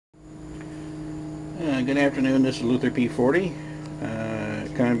Good afternoon, this is Luther P40,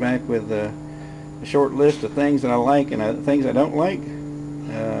 coming back with a short list of things that I like and things I don't like.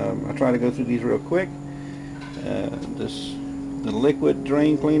 I'll try to go through these real quick. The liquid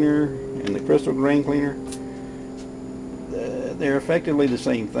drain cleaner and the crystal drain cleaner, they're effectively the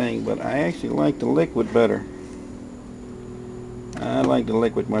same thing, but I actually like the liquid better. I like the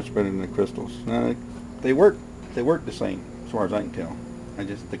liquid much better than the crystals. They work the same as far as I can tell.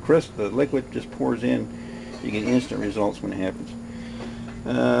 The liquid just pours in. You get instant results when it happens.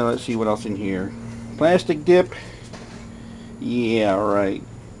 Let's see what else in here. Plastic dip. Yeah, right.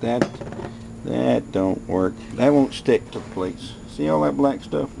 That don't work. That won't stick to the plates. See all that black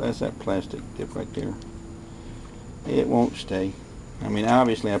stuff? That's that plastic dip right there. It won't stay. I mean,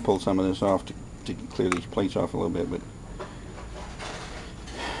 obviously I pulled some of this off to clear these plates off a little bit, but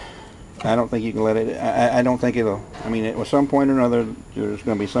I don't think you can let it. I don't think it'll. I mean, at some point or another, there's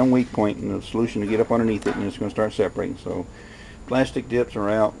going to be some weak point in the solution to get up underneath it, and it's going to start separating. So, plastic dips are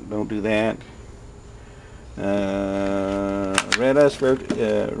out. Don't do that. Red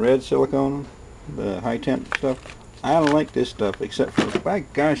silicone, the high temp stuff. I don't like this stuff, except for, by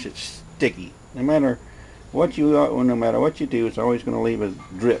gosh, it's sticky. No matter what you do, it's always going to leave a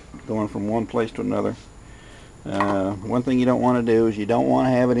drip going from one place to another. One thing you don't want to do is you don't want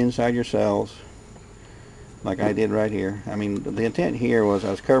to have it inside your cells like I did right here. I mean, the intent here was I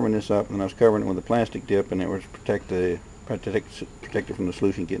was covering this up and I was covering it with a plastic dip, and it was protect it from the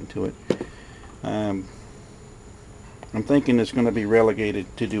solution getting to it. I'm thinking it's going to be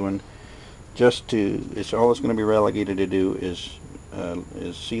relegated to doing all it's going to be relegated to do is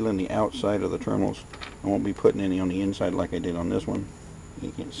sealing the outside of the terminals. I won't be putting any on the inside like I did on this one.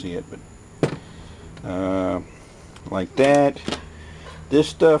 You can't see it, but like that. This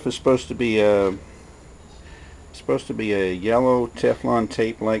stuff is supposed to be a yellow Teflon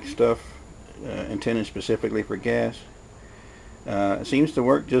tape like stuff, intended specifically for gas. It seems to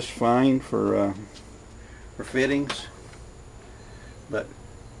work just fine for fittings, but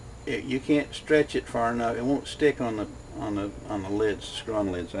you can't stretch it far enough. It won't stick on the lids, screw-on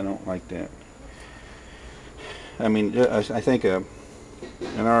lids. I don't like that. I mean, I think in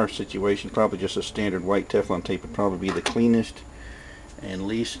our situation, probably just a standard white Teflon tape would probably be the cleanest and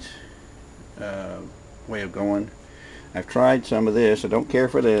least way of going. I've tried some of this. I don't care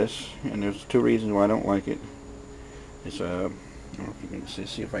for this, and there's two reasons why I don't like it. It's I don't know if you can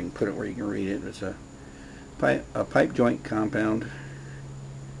see if I can put it where you can read it. It's a pipe joint compound.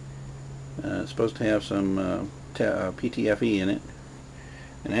 It's supposed to have some PTFE in it,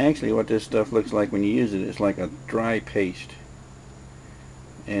 and actually what this stuff looks like when you use it, it's like a dry paste.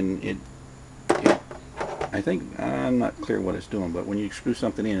 And I think, I'm not clear what it's doing, but when you screw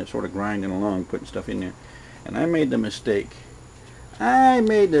something in, it's sort of grinding along, putting stuff in there. And I made the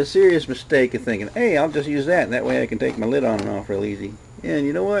serious mistake of thinking, hey, I'll just use that way I can take my lid on and off real easy. And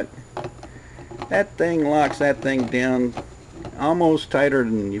you know what? That thing locks that thing down almost tighter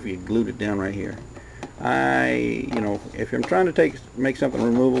than if you glued it down right here. If I'm trying to make something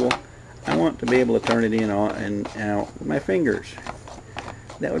removable, I want to be able to turn it in and out with my fingers.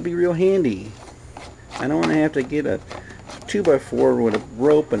 That would be real handy. I don't want to have to get a 2x4 with a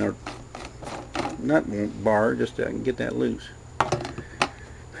rope and a nut bar just so I can get that loose.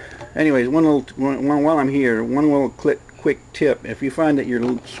 Anyways, while I'm here, one little quick tip. If you find that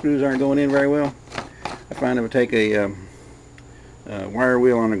your screws aren't going in very well, I find I would take a wire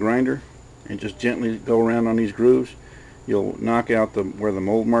wheel on a grinder and just gently go around on these grooves. You'll knock out where the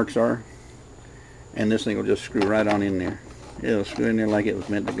mold marks are, and this thing will just screw right on in there. It'll screw in there like it was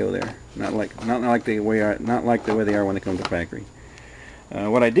meant to go there. Not like the way they are when they come to factory.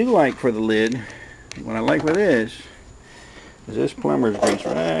 What I do like for the lid, what I like for this, is this plumber's grease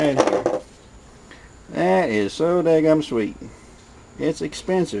right here. That is so daggum sweet. It's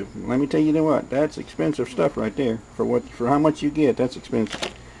expensive. Let me tell you what, that's expensive stuff right there. For how much you get, that's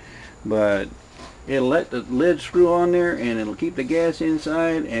expensive. But it'll let the lid screw on there, and it'll keep the gas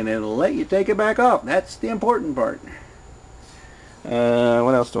inside, and it'll let you take it back off. That's the important part.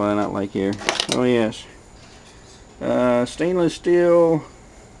 What else do I not like here? Oh yes, stainless steel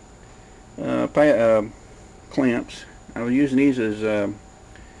clamps. I was using these as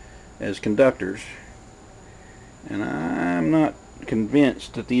conductors, and I'm not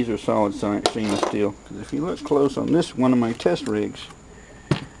convinced that these are solid stainless steel, because if you look close on this one of my test rigs,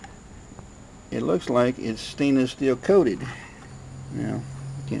 it looks like it's stainless steel coated. Now,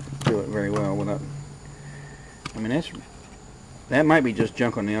 I can't do it very well without. I mean, that might be just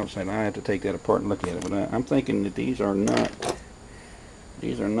junk on the outside. I have to take that apart and look at it, but I'm thinking that these are not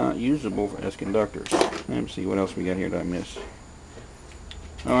usable as conductors. Let me see what else we got here that I missed.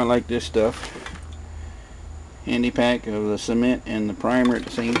 Oh, I like this stuff. handy pack of the cement and the primer at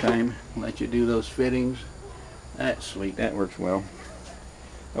the same time. Let you do those fittings. That's sweet. That works well.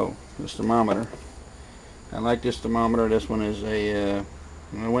 Oh, this thermometer. I like this thermometer. This one is a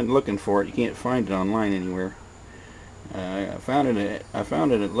I went looking for it. You can't find it online anywhere. I found it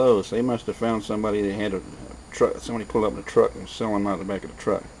at Lowe's. They must have found somebody that had a truck. Somebody pulled up in a truck and was selling them out the back of the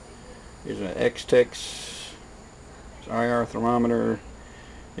truck. There's an X-Tex IR thermometer.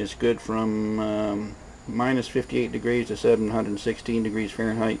 It's good from minus 58 degrees to 716 degrees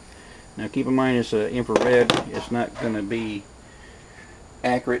Fahrenheit. Now keep in mind it's infrared. It's not going to be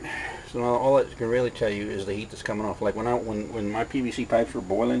accurate. So all it can really tell you is the heat that's coming off. Like when my PVC pipes were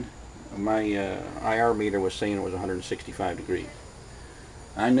boiling, my IR meter was saying it was 165 degrees.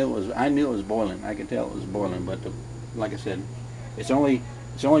 I knew it was boiling. I could tell it was boiling, but like I said, it's only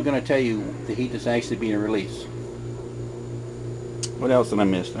going to tell you the heat that's actually being released. What else did I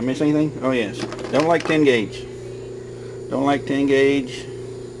miss? Did I miss anything? Oh yes. Don't like 10 gauge. Don't like 10 gauge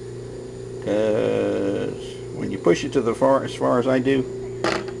because when you push it to the as far as I do,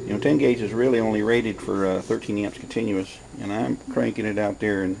 you know, 10 gauge is really only rated for 13 amps continuous, and I'm cranking it out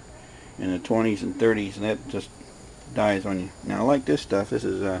there in the 20s and 30s, and that just dies on you. Now I like this stuff. This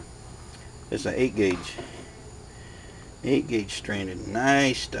is a 8 gauge. 8 gauge stranded.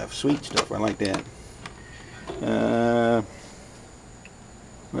 Nice stuff. Sweet stuff. I like that.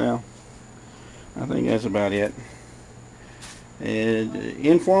 Well, I think that's about it.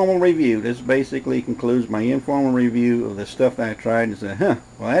 Informal review. This basically concludes my informal review of the stuff that I tried and said, huh,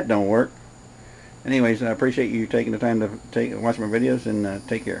 well that don't work. Anyways, I appreciate you taking the time to watch my videos, and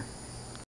take care.